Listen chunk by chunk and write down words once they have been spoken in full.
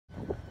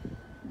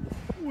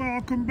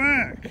Welcome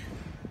back.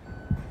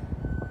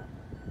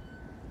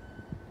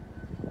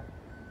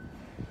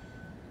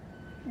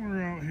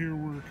 We're out here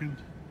working.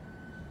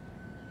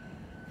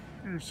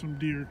 There's some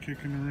deer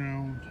kicking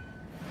around.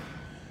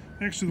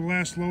 Actually, the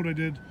last load I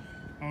did,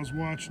 I was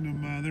watching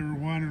them. They were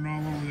wandering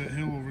all over that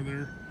hill over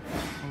there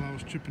while I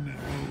was chipping that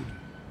load.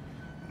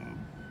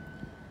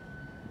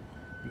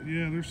 But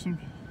yeah, there's some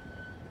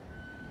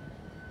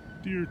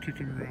deer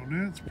kicking around.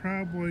 That's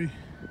probably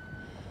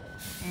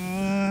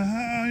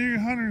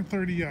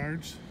 130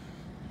 yards.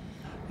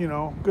 You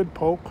know, good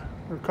poke.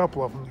 There are a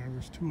couple of them there.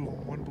 There's two of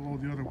them, one below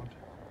the other one.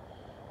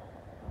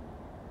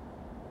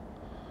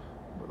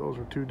 But those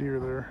are two deer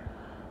there.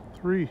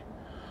 Three.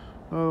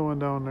 Another one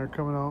down there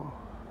coming out.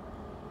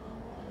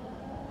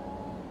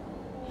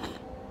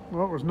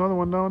 Well, there's another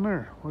one down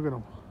there. Look at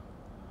them.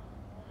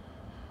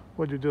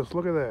 Would you just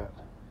look at that?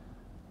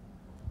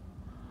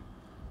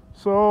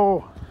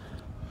 So,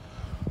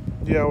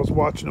 yeah, I was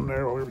watching them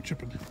there while we were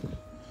chipping.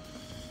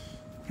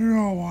 They're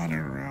all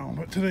wandering around.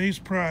 But today's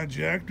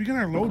project, we got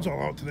our loads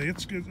all out today.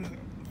 It's good. It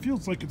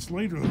feels like it's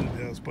later than it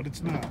is, but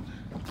it's not.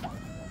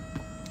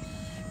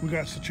 We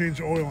got to change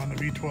the oil on the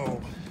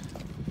V12.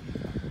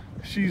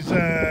 She's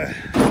a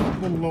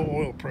little low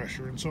oil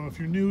pressure, and so if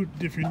you're new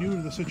to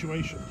the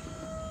situation,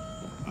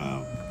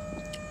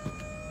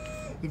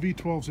 the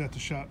V12's at the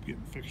shop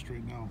getting fixed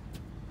right now.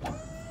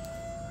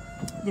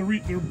 They're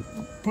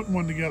putting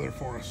one together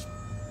for us.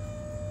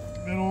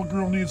 That old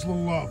girl needs a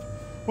little love.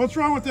 What's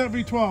wrong with that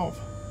V12?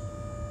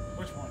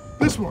 Which one?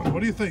 This one. What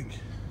do you think?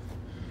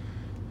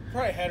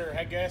 Probably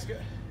head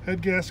gasket.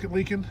 Head gasket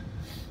leaking.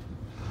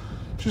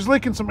 She's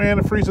leaking some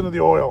antifreeze into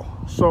the oil,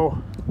 so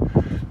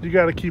you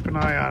got to keep an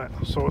eye on it.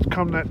 So it's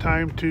come that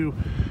time to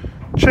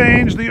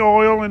change the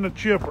oil in the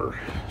chipper.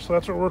 So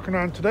that's what we're working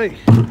on today,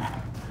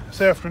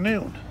 this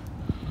afternoon.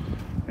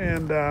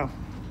 And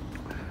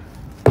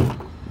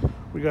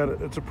we got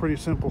it. It's a pretty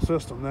simple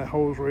system. That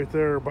hose right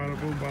there, bada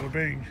boom, bada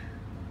bing,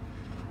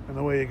 and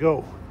away you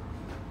go.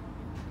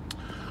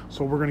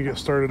 So we're gonna get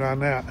started on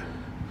that,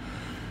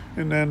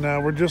 and then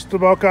we're just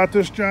about got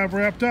this job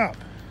wrapped up.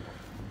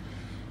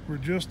 We're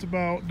just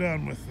about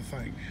done with the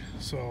thing,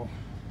 so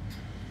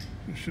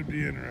it should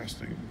be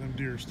interesting. Them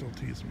deer are still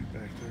teasing me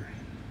back there.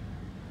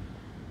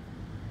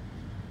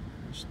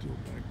 They're still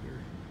back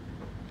there.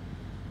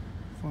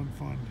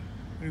 Fun.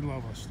 They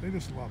love us. They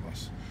just love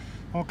us.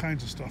 All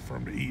kinds of stuff for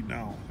them to eat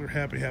now. They're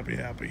happy.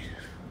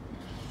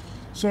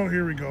 So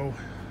here we go.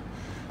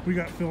 We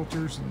got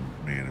filters,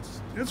 and man,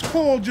 it's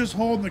cold just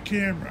holding the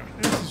camera.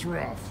 This is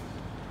rough.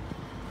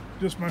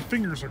 Just my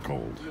fingers are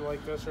cold. Do you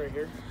like this right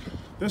here?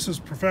 This is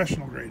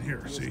professional grade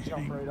here. Just see,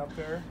 jump right up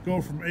there.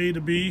 Go from A to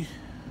B.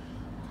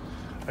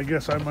 I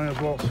guess I might as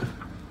well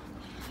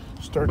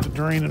start the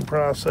draining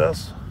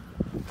process.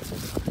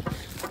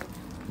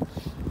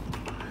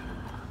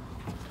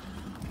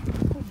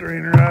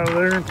 Drain her out of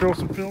there and throw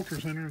some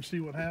filters in her and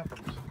see what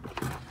happens.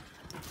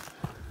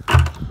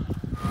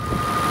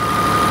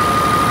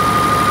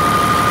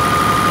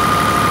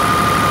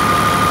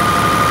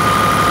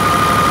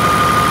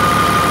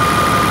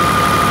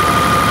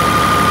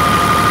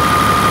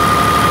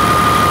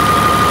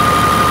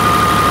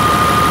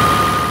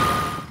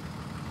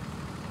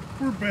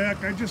 We're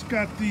back. I just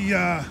got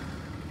the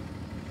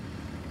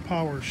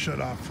power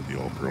shut off for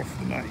the old girl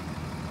for the night.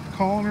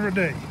 Calling her a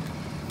day.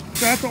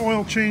 Got the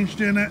oil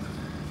changed in it.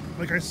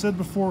 Like I said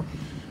before,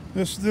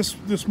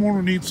 this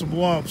motor needs some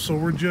love, so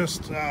we're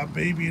just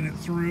babying it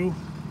through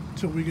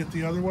until we get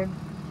the other one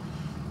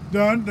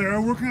done. They're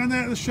working on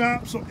that at the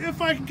shop, so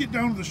if I can get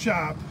down to the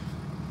shop,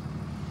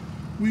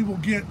 we will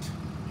get,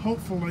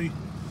 hopefully,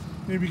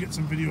 maybe get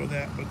some video of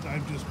that. But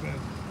I've just been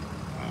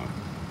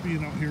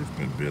being out here. It's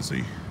been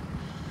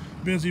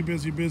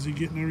busy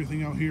getting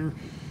everything out here,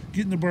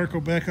 getting the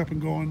Barco back up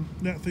and going.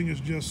 That thing is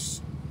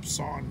just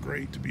sawing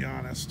great, to be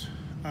honest.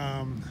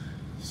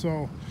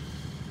 So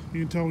you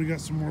can tell we got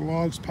some more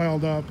logs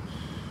piled up.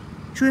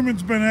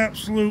 Trimming's been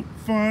absolute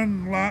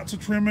fun. Lots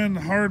of trimming,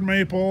 hard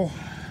maple,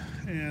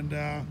 and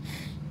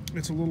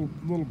it's a little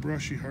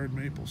brushy hard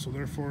maple, so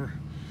therefore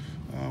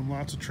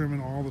lots of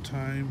trimming all the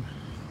time.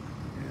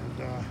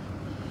 And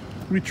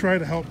we try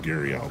to help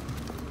Gary out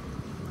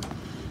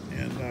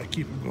and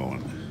keep him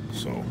going.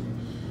 So,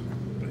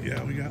 but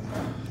yeah, we got,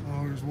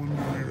 oh, there's one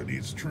more there that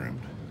needs trimmed.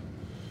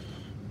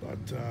 But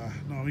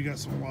no, we got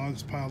some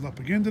logs piled up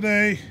again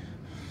today.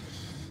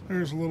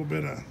 There's a little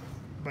bit of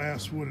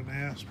basswood and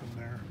aspen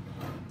there.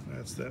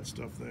 That's that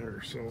stuff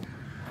there. So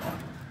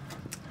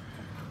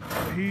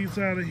he's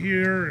out of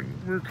here,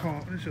 and we're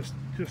calling. It's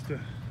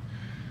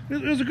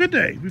it was a good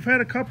day. We've had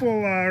a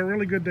couple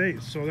really good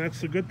days, so that's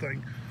the good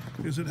thing.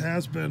 Is it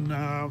has been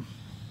a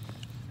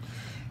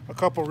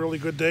couple really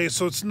good days.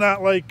 So it's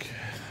not like,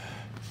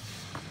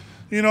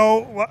 you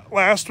know,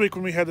 last week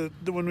when we had the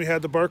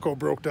Barco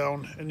broke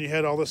down, and you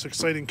had all this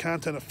exciting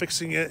content of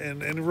fixing it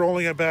and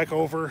rolling it back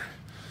over.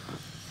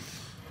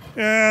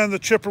 And the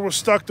chipper was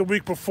stuck the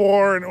week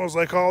before, and it was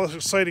like all this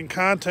exciting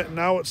content. And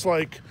now it's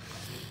like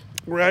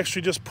we're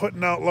actually just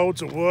putting out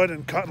loads of wood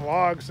and cutting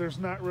logs. There's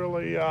not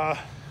really a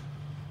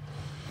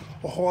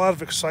a whole lot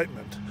of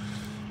excitement.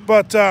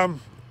 But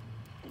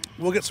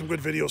we'll get some good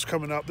videos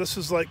coming up. This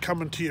is like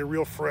coming to you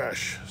real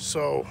fresh.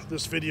 So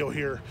this video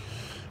here,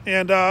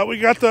 and I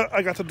got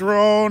the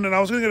drone, and I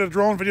was gonna get a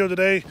drone video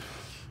today,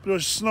 but it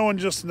was snowing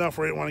just enough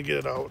where I didn't want to get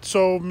it out.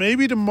 So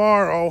maybe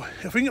tomorrow,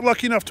 if we get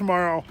lucky enough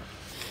tomorrow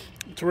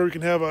to where we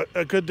can have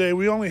a good day.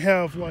 We only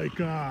have like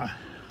I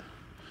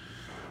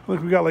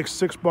think we got like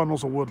 6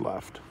 bundles of wood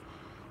left.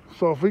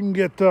 So if we can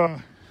get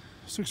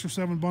 6 or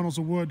 7 bundles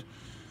of wood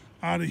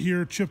out of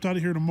here, chipped out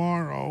of here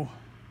tomorrow,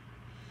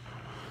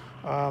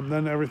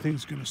 then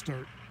everything's going to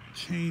start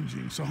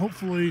changing. So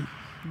hopefully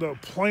the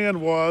plan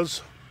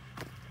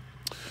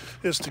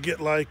is to get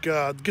like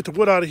get the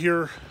wood out of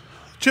here,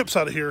 chips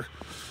out of here,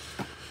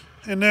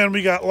 and then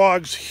we got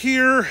logs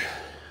here,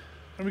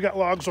 and we got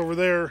logs over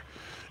there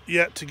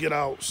yet to get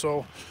out.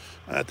 So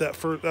at the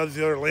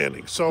other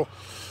landing. So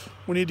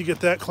we need to get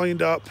that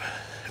cleaned up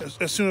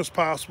as soon as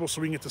possible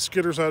so we can get the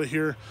skidders out of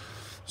here.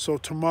 So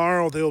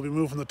tomorrow they'll be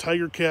moving the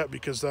Tiger Cat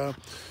because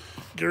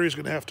Gary's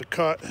going to have to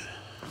cut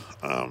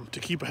to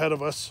keep ahead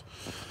of us,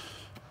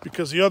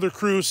 because the other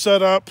crew's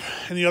set up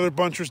and the other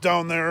buncher's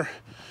down there,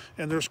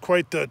 and there's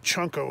quite the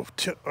chunk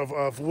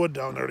of wood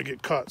down there to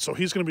get cut. So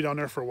he's going to be down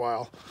there for a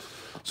while.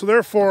 So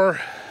therefore,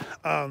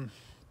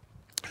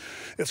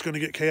 it's going to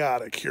get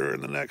chaotic here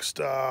in the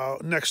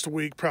next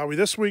week, probably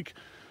this week.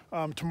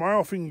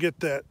 Tomorrow, if we can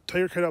get that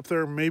Tiger Cat up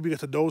there, maybe get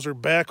the dozer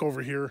back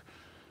over here.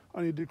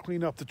 I need to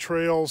clean up the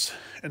trails,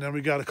 and then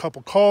we got a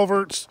couple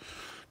culverts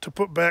to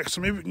put back,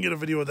 so maybe we can get a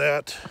video of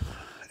that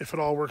if it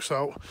all works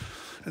out.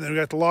 And then we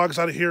got the logs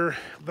out of here.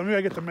 Then we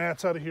gotta get the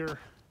mats out of here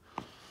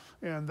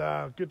and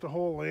get the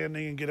whole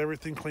landing and get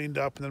everything cleaned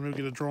up, and then we'll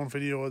get a drone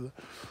video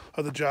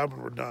of the job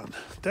when we're done.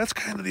 That's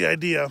kind of the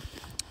idea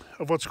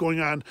of what's going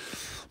on.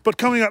 But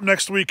coming up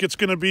next week, it's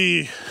gonna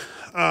be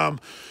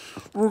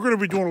we're going to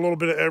be doing a little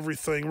bit of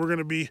everything. We're going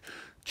to be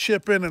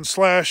chipping and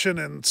slashing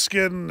and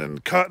skidding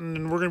and cutting,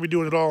 and we're going to be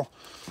doing it all.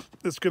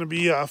 It's going to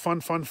be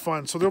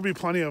fun. So there'll be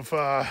plenty of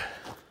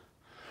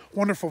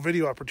wonderful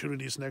video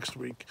opportunities next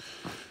week.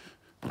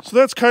 So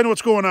that's kind of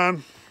what's going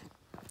on,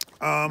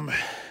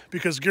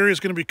 because Gary is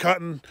going to be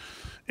cutting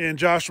and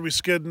Josh will be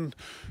skidding.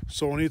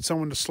 So we need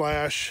someone to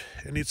slash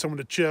and need someone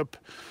to chip.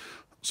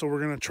 So we're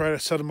going to try to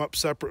set them up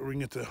separate. We can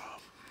get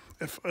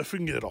if we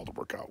can get it all to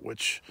work out,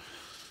 which,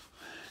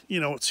 you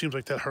know, it seems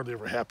like that hardly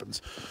ever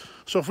happens.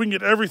 So if we can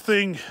get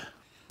everything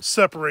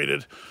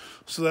separated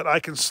so that I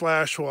can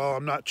slash while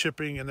I'm not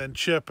chipping, and then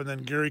chip, and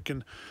then Gary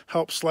can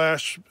help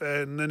slash,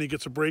 and then he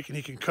gets a break and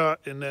he can cut,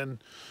 and then,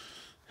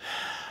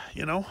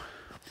 you know,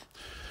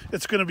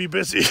 it's going to be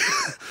busy.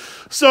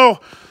 So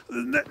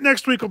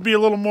next week will be a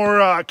little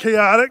more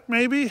chaotic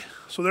maybe.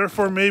 So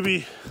therefore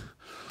maybe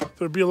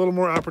there'll be a little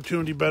more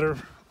opportunity, a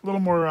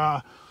little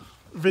more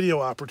video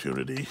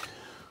opportunity.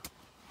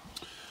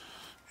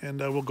 And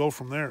we'll go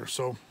from there.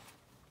 So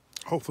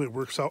hopefully it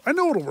works out. I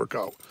know it'll work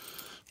out,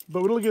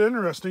 but it'll get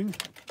interesting.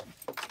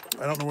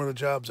 I don't know where the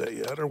job's at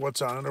yet, or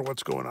what's on it, or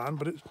what's going on,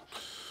 but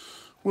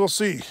we'll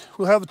see.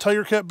 We'll have the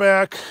Tiger Cat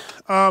back.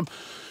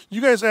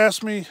 You guys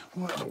asked me,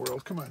 what in the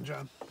world? Come on,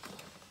 John.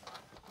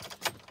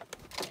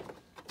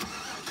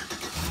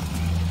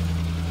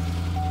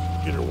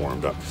 Get her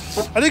warmed up.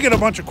 I did get a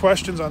bunch of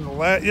questions on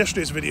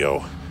yesterday's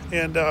video,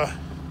 and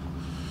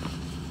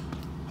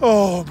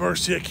oh,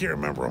 mercy, I can't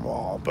remember them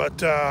all.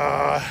 But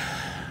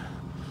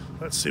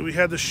let's see. We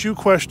had the shoe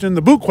question,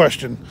 the boot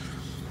question.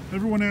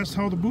 Everyone asked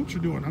how the boots are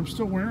doing. I'm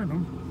still wearing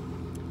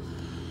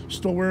them.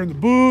 Still wearing the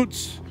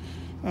boots.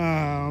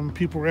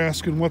 People were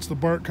asking what's the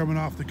bark coming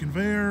off the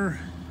conveyor.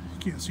 You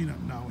can't see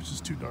nothing now. It's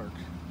just too dark.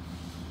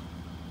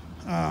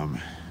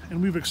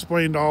 And we've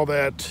explained all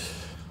that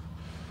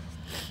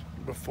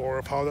before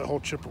of how that whole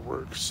chipper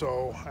works.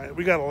 So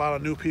we got a lot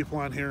of new people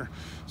on here.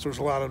 So there's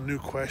a lot of new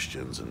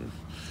questions, and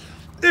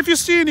if you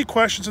see any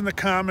questions in the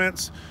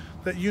comments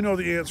that you know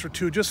the answer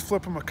to, just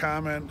flip them a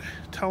comment.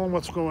 Tell them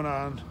what's going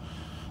on.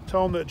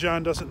 Tell them that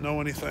John doesn't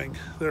know anything.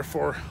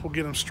 Therefore, we'll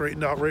get them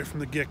straightened out right from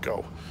the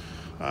get-go,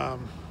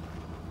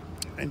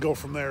 and go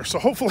from there. So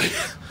hopefully,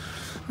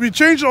 we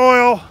change the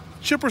oil.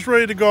 Chipper's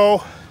ready to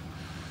go.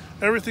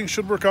 Everything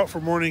should work out for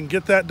morning.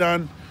 Get that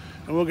done,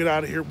 and we'll get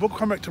out of here. We'll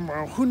come back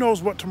tomorrow. Who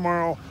knows what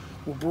tomorrow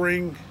will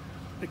bring?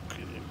 You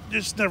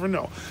just never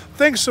know.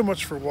 Thanks so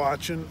much for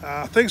watching.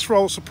 Thanks for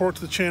all the support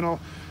to the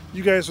channel.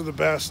 You guys are the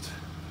best.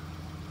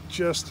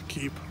 Just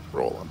keep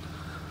rolling.